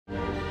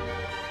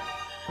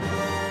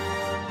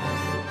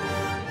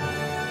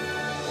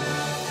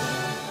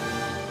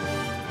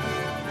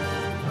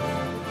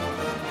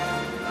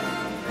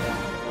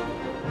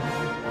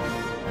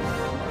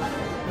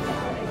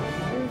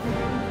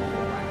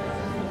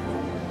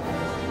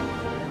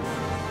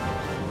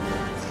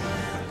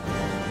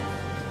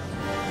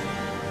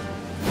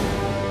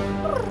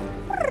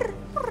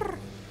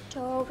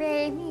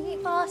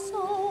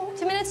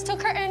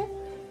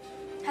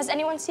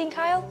anyone seen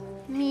Kyle?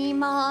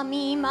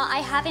 Mima, I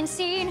haven't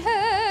seen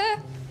her.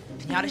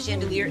 Pinata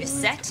chandelier is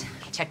set.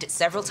 Checked it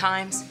several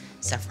times.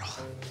 Several.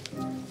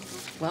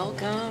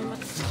 Welcome.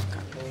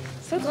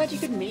 So glad you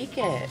could make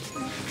it.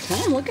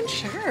 Damn, looking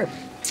sharp.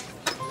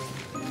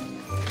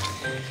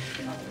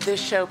 This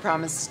show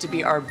promises to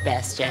be our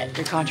best yet.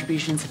 Your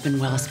contributions have been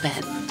well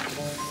spent.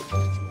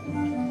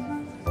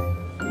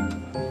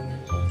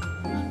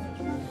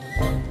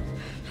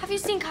 Have you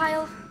seen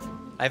Kyle?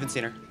 I haven't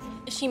seen her.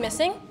 Is she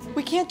missing?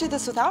 We can't do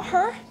this without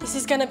her. This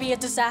is gonna be a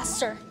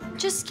disaster.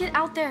 Just get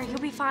out there, you'll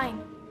be fine.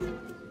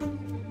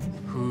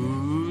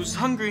 Who's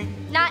hungry?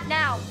 Not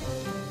now.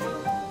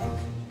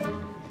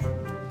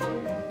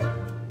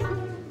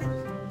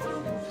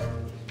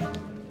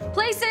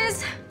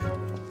 Places!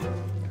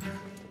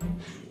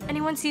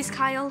 Anyone sees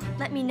Kyle,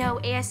 let me know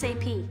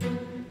ASAP.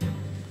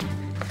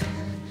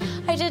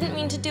 I didn't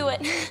mean to do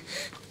it.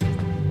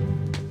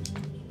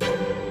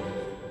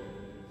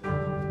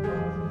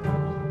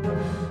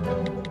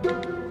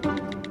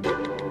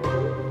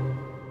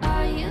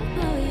 Are you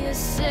who you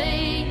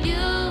say you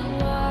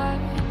are?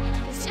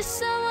 It's just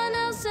someone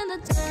else in the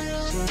dark.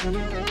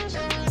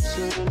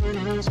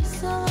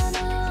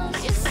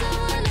 Just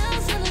someone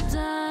else in the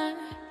dark.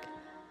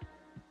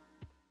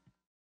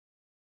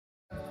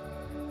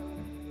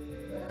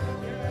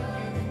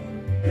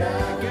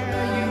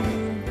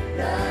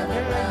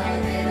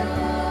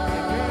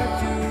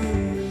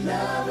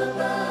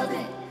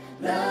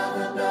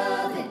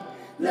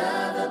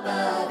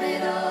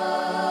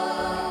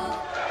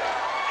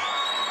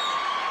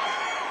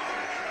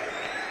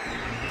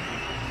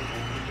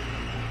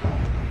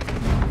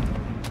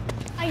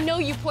 I know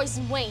you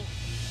poisoned Wayne.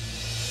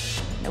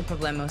 No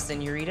problemo,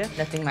 senorita.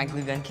 Nothing my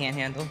glue gun can't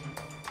handle.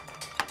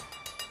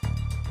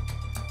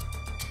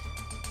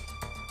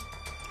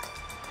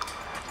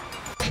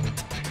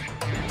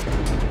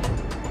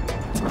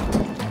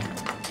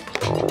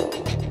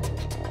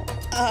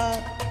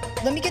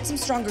 Let me get some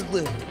stronger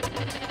glue.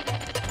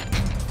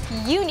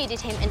 You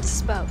needed him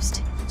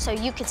indisposed, so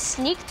you could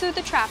sneak through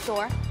the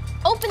trapdoor,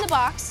 open the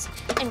box,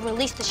 and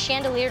release the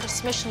chandelier to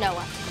smush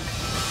Noah.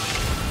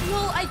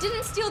 Well, I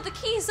didn't steal the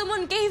key.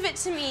 Someone gave it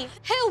to me.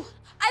 Who?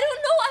 I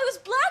don't know. I was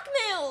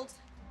blackmailed.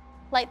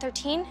 Light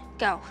 13,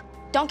 go.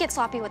 Don't get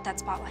sloppy with that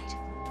spotlight.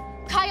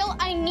 Kyle,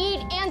 I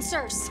need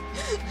answers.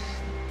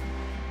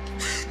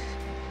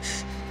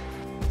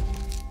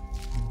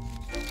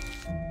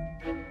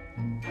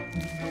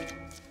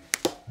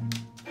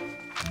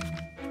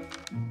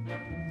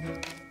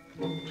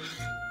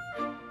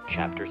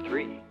 Chapter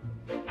 3,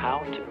 How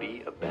to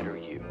Be a Better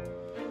You.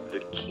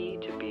 The key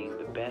to being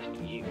the best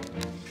you.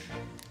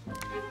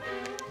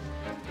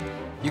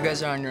 You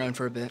guys are on your own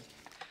for a bit.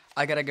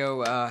 I gotta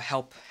go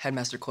help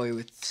Headmaster Chloe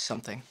with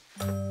something.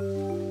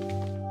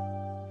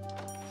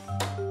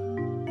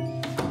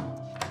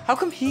 How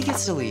come he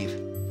gets to leave?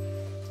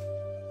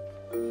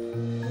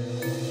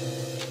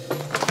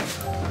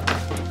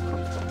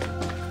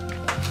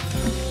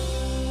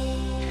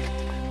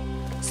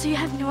 So you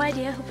have no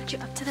idea who put you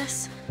up to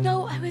this?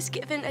 No, I was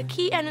given a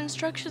key and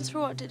instructions for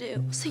what to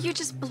do. So you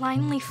just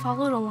blindly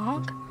followed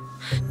along?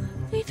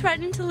 They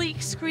threatened to leak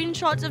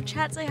screenshots of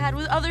chats I had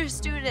with other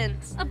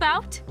students.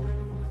 About?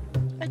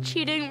 A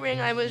cheating ring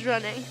I was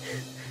running.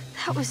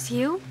 That was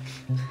you?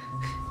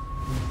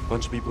 A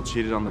bunch of people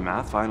cheated on the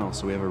math final,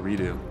 so we have a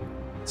redo.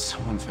 It's so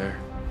unfair.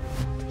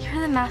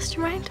 You're the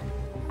mastermind?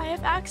 I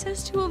have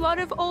access to a lot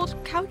of old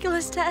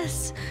calculus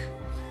tests.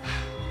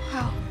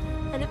 Wow.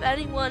 And if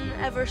anyone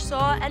ever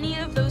saw any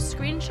of those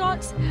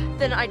screenshots,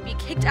 then I'd be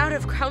kicked out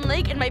of Crown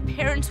Lake and my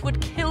parents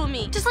would kill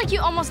me. Just like you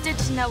almost did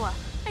to Noah.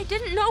 I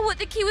didn't know what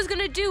the key was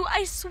gonna do,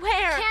 I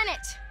swear. Can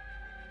it?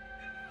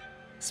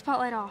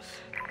 Spotlight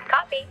off.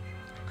 Copy.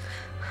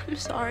 I'm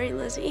sorry,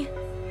 Lizzy.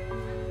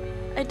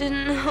 I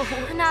didn't know.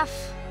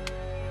 Enough.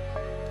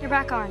 You're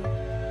back on.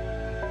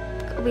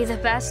 Go be the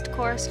best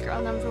chorus girl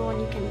 #1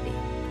 you can be.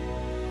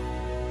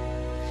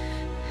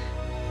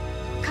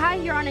 Kai,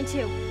 you're on in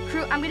 2.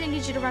 Crew, I'm gonna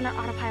need you to run on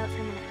autopilot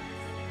for a minute.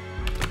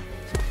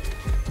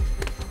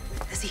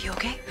 Is he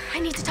okay? I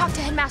need to talk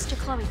to Headmaster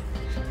Chloe.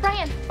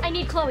 Brian, I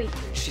need Chloe.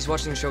 She's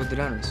watching the show with the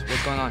donors.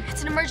 What's going on?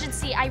 It's an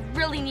emergency. I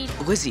really need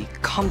her. Lizzy,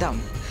 calm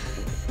down.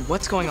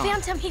 What's going on?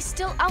 Phantom, he's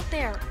still out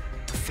there.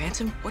 The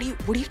Phantom? What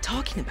are you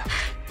talking about?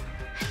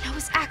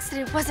 Noah's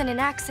accident wasn't an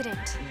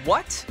accident.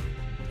 What?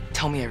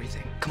 Tell me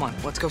everything. Come on,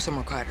 let's go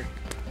somewhere quieter.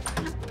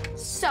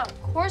 So,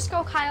 Chorus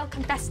Girl Kyle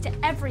confessed to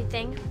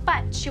everything,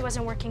 but she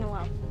wasn't working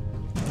alone.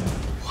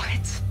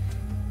 What?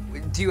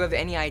 Do you have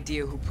any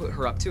idea who put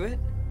her up to it?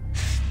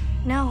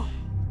 No,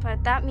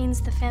 but that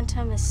means the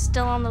Phantom is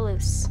still on the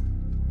loose.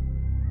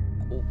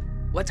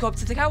 Let's go up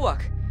to the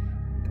catwalk.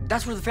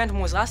 That's where the Phantom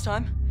was last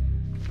time.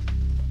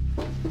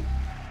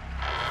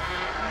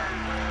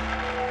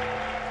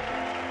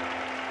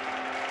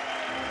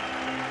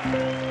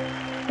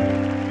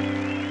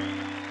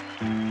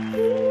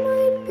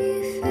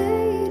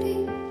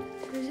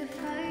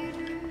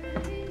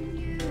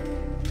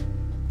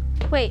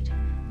 Wait.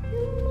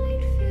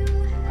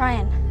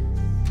 Brian.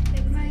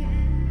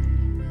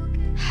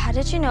 How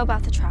did you know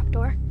about the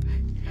trapdoor?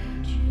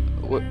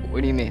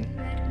 What do you mean?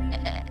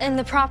 In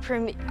the prop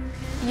room,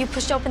 you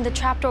pushed open the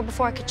trapdoor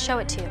before I could show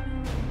it to you.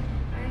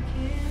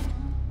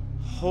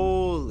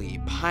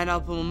 Holy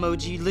pineapple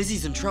emoji,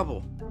 Lizzie's in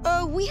trouble.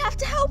 We have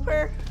to help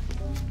her.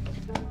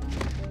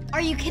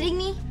 Are you kidding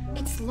me?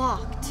 It's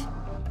locked.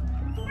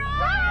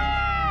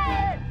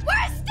 Run!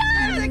 We're stuck!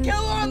 There's a killer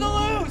on the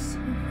loose!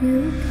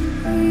 You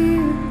can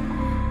hear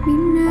me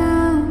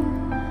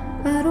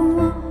now. I don't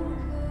want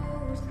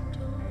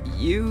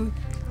You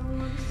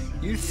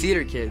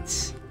theater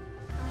kids,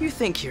 you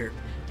think you're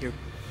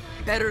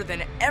better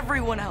than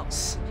everyone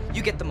else.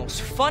 You get the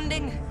most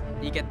funding,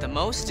 you get the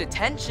most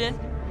attention.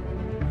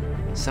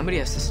 Somebody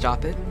has to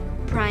stop it.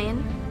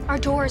 Brian, our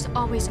door is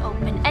always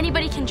open.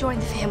 Anybody can join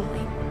the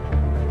family.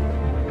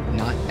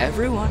 Not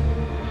everyone.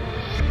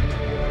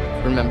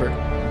 Remember?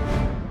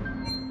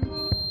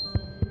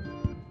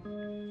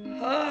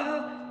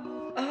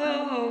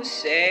 Oh,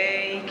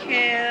 say,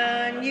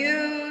 can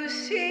you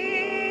see?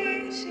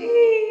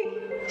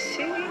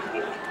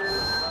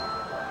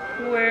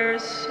 We're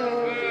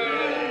so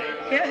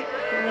yeah.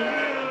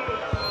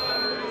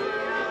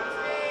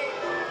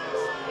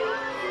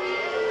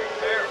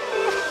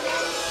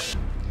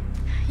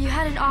 You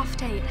had an off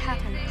day, it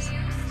happens.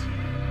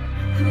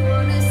 I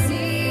wanna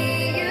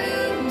see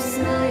you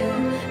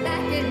smile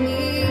back at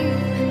me,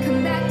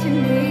 come back to me.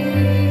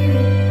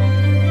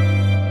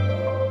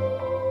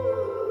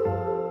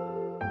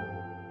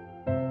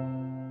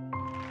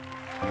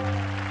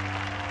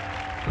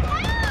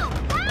 Help!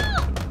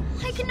 Help!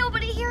 Why can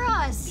nobody hear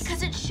us?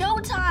 Because it's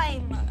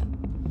showtime.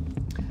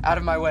 Out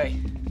of my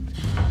way.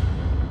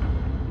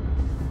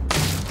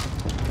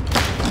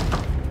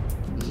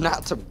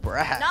 Not to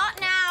Brat.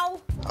 Not now.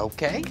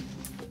 Okay.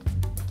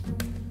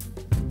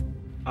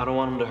 I don't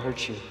want him to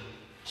hurt you.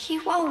 He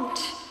won't.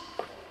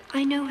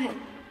 I know him.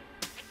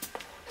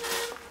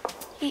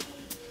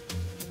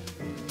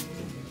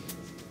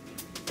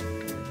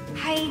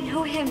 I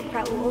know him,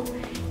 Raoul.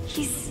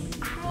 He's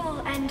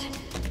cruel and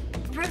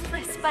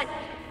ruthless, but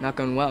Not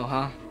going well,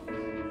 huh?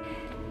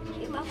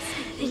 he loves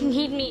me. They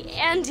need me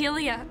and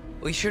Delia.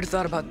 Well, you should have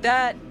thought about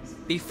that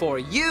before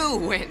you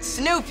went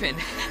snooping.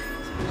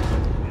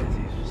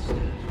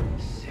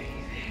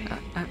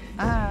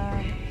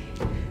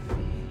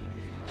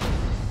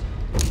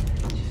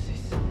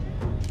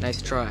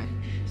 Nice try.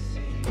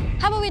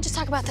 How about we just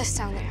talk about this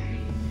down there?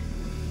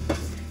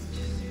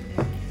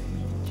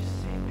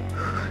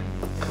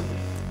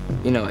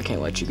 You know I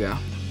can't let you go.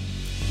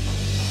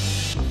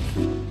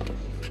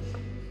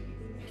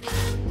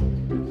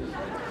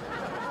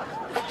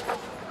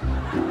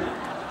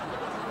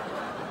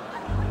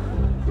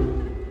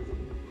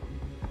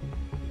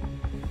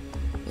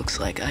 Looks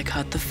like I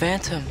caught the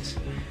phantoms.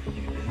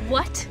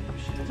 What?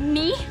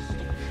 Me?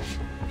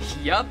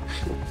 Yup.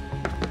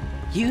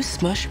 You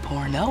smushed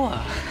poor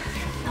Noah.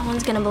 No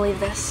one's gonna believe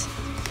this.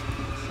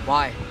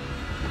 Why?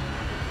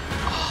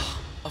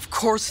 Oh, of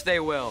course they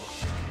will.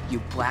 You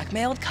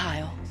blackmailed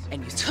Kyle,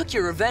 and you took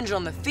your revenge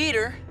on the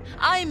theater.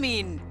 I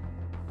mean,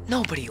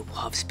 nobody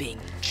loves being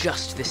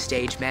just the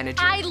stage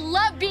manager. I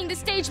love being the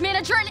stage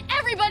manager, and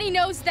everybody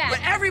knows that. But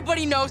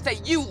everybody knows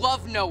that you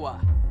love Noah.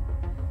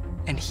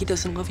 And he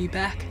doesn't love you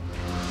back.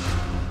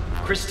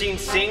 Christine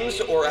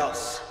sings or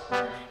else.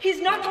 He's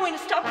not going to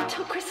stop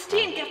until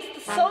Christine gets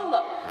the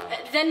solo.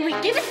 Then we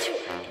give it to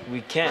her.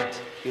 We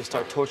can't. He'll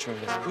start torturing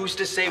us. Who's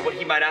to say what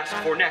he might ask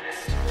for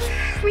next?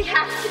 We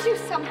have to do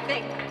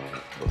something.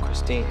 But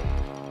Christine,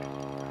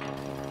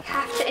 We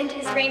have to end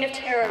his reign of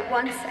terror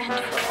once and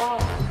for all.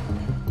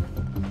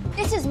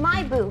 This is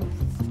my booth.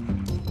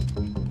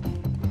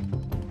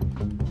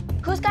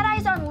 Who's got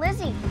eyes on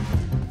Lizzy?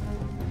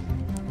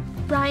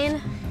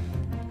 Brian,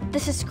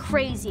 this is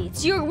crazy.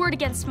 It's your word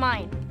against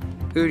mine.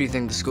 Who do you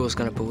think the school's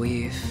gonna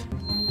believe?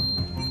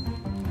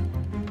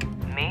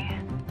 Me?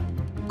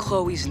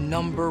 Chloe's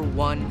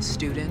 #1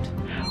 student?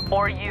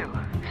 Or you,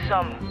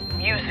 some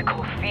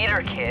musical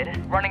theater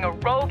kid running a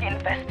rogue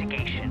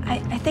investigation.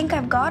 I think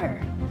I've got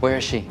her. Where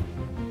is she?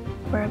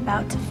 We're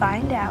about to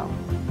find out.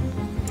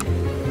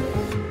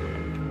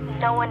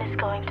 No one is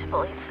going to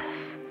believe this.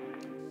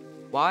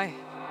 Why?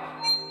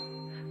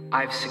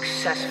 I've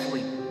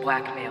successfully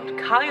blackmailed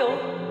Kyle,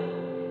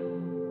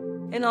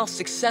 and I'll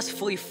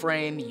successfully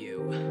frame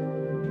you.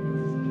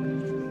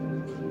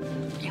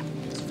 Yeah.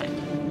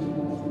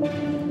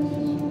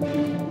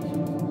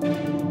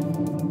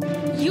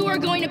 You are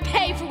going to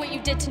pay for what you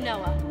did to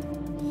Noah.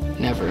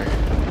 Never.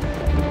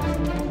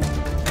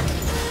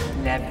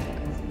 Never.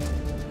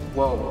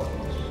 Whoa.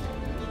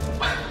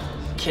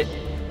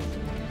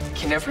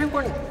 Can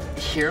everyone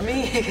hear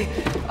me?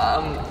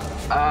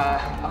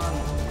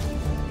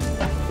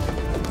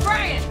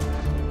 Brian!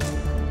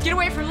 Get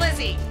away from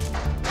Lizzy!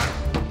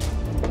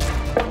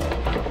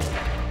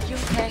 You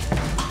okay?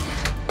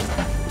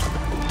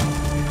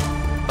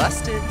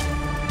 Busted.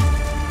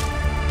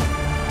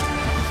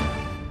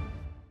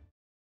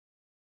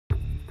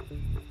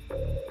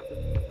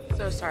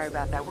 So sorry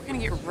about that. We're gonna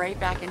get right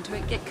back into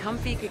it. Get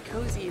comfy, get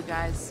cozy, you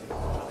guys.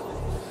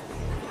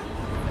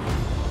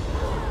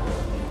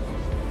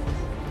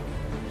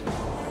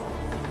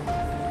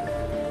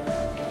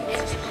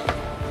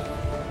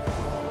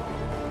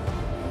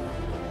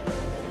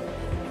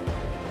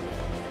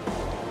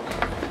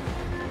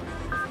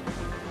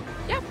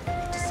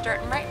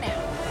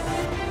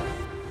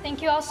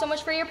 all so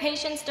much for your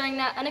patience during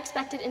that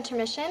unexpected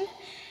intermission.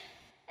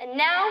 And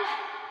now,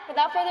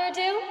 without further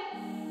ado,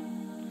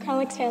 Crown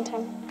Lake's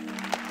Phantom.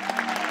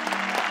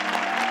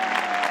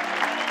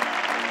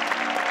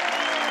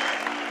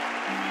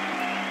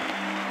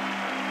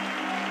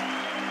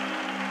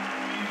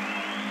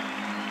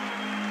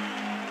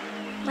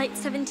 Light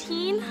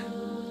 17,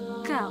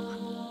 go.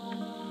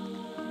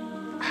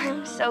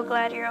 I'm so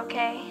glad you're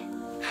okay.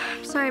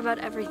 I'm sorry about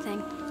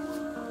everything.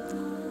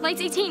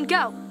 Lights 18,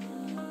 go.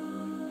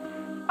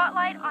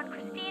 Spotlight on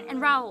Christine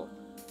And Raoul.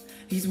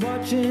 He's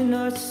watching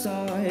us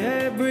our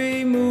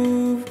every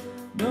move.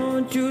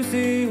 Don't you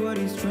see what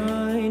he's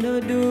trying to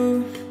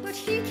do? But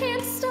he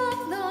can't stop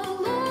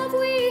the love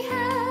we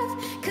have,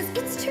 'cause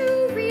it's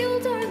too real,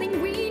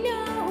 darling, we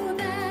know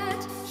that.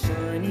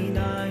 Shiny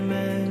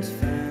diamonds,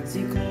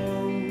 fancy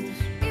clothes.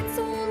 It's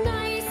all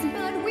nice,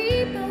 but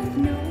we both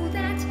know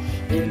that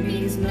It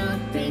means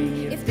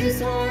nothing if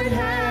this heart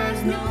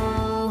has no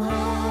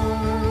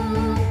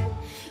home.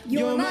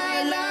 You're my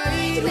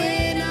light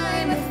when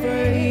I'm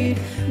afraid.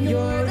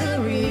 You're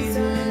the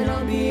reason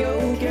I'll be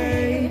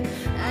okay.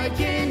 I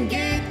can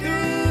get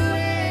through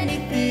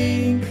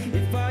anything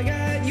if I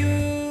got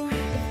you.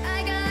 if I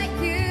got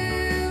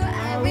you.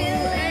 I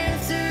will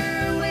answer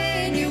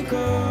when you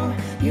call.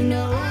 You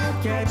know I'll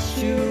catch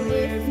you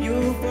if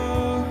you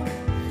fall.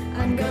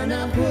 I'm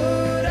gonna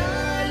put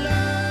our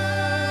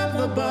love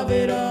above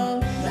it all.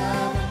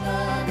 Love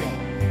above it,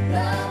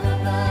 love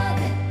above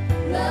it,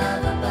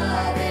 love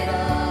above it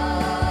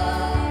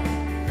all.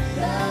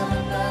 Love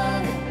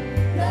above it,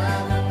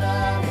 love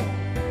above it,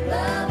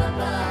 love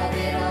above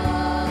it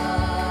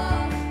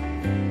all.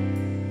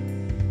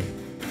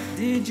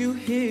 Did you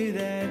hear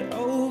that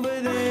over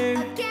there?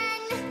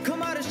 Again,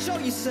 Come out and show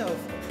yourself,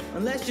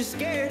 unless you're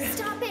scared.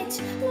 stop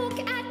it. Look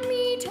at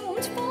me,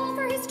 don't fall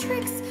for his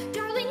tricks.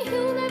 Darling,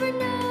 he'll never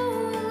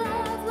know a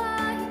love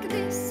like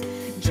this.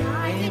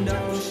 Giant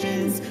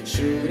oceans,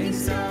 shooting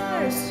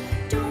stars.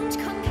 Don't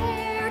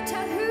compare to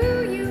who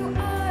you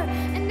are,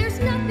 and there's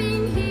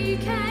nothing he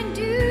can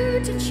do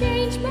to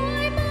change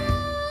my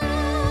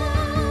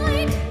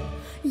mind.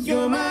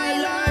 You're my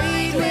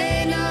light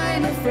when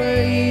I'm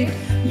afraid.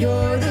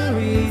 You're the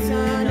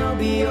reason I'll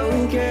be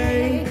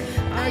okay.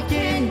 I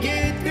can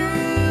get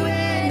through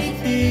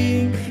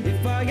anything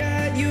if I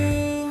got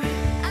you.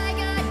 I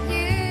got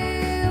you.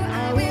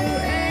 I will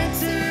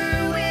answer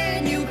when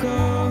you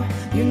call.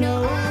 You know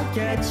I'll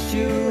catch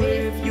you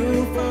if you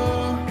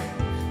fall.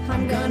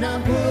 I'm gonna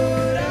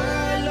put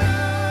our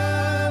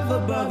love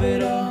above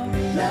it all.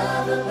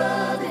 Love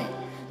above it,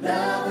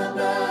 love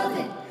above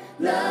it,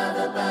 love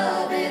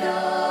above it all.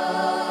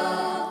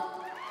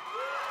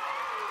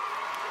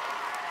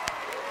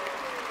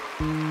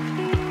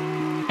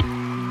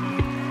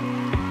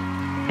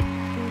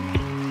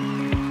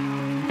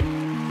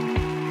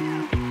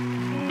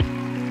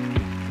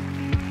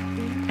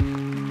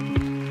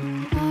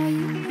 Are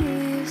you who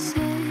you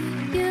say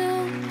you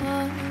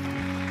are?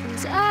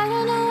 'Cause I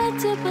don't know what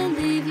to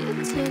believe. You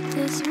took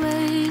this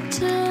way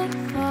too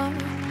far.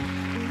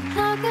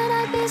 How could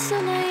I be so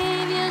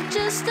naive? You're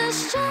just a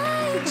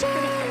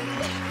stranger.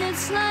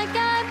 It's like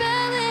I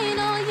barely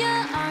know you.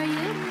 Are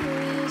you who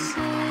you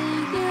say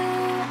you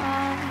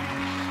are?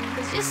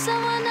 'Cause you're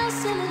someone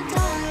else in the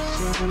dark.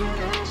 You're someone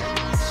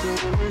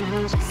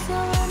else.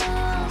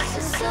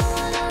 You're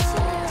someone else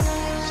in the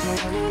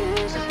dark.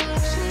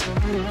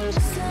 You're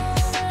someone